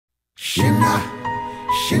Shina,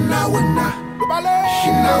 Shina winna,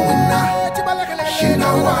 Shina winna, Shina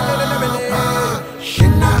wa,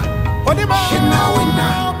 Shina, Shina winna,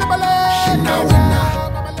 Shina winna,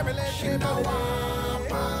 Shina wa.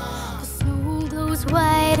 The snow glows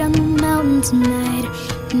white on the mountain tonight,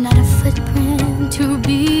 not a footprint to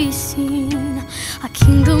be seen. A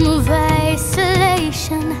kingdom of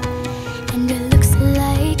isolation, and it looks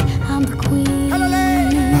like I'm the queen.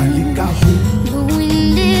 The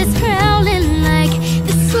wind is howling like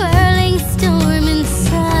the swirling storm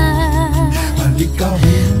inside.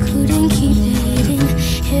 Couldn't keep it in,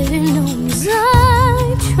 heaven knows I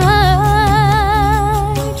tried.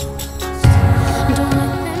 Don't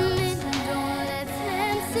let them in, don't let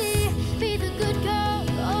them see. Be the good girl,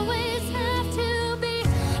 always have to be.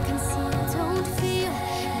 Conceal, don't feel,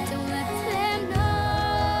 don't let them know.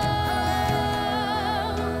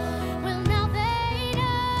 Well, now they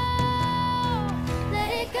know.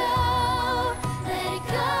 Let it go, let it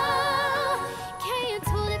go. Can't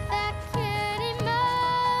hold it back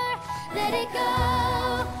anymore. Let it go,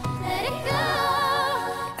 let it go.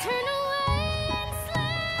 Turn away and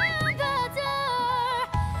slam the door.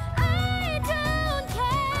 I don't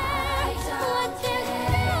care what they're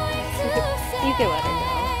going to say. You can let her go.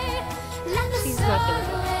 Let the She's not gonna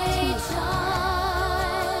sun rage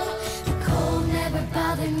on. The cold never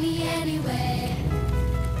bothered me anyway.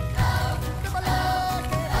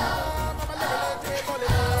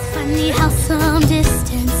 Funny how some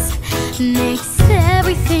distance makes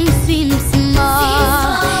everything seem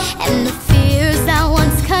small, and the fears that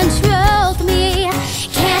once controlled me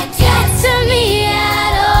can't get to me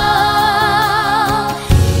at all.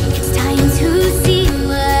 It's time to see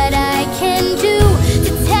what I can do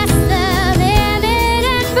to test the limit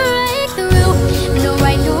and break through. No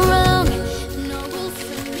right, no wrong, no rules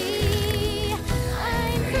for me.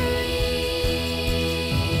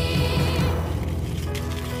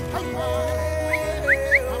 I'm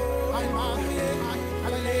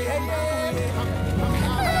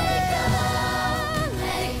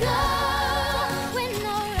Let it go, when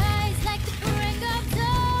no rise like the break of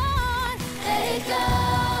dawn. Let it go,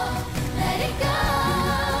 let it go.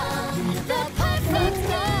 The perfect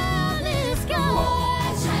world is gone.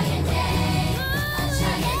 A giant day, a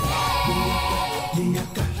giant day.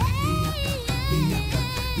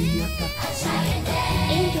 A giant day,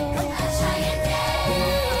 a giant day.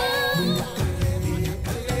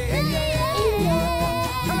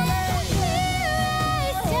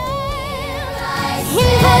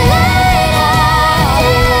 In the light of day,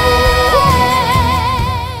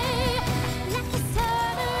 let the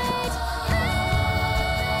sun rage high.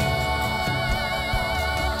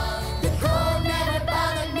 The cold never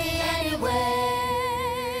bothered me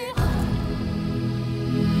anyway.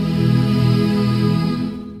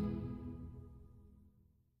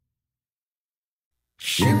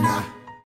 Shina.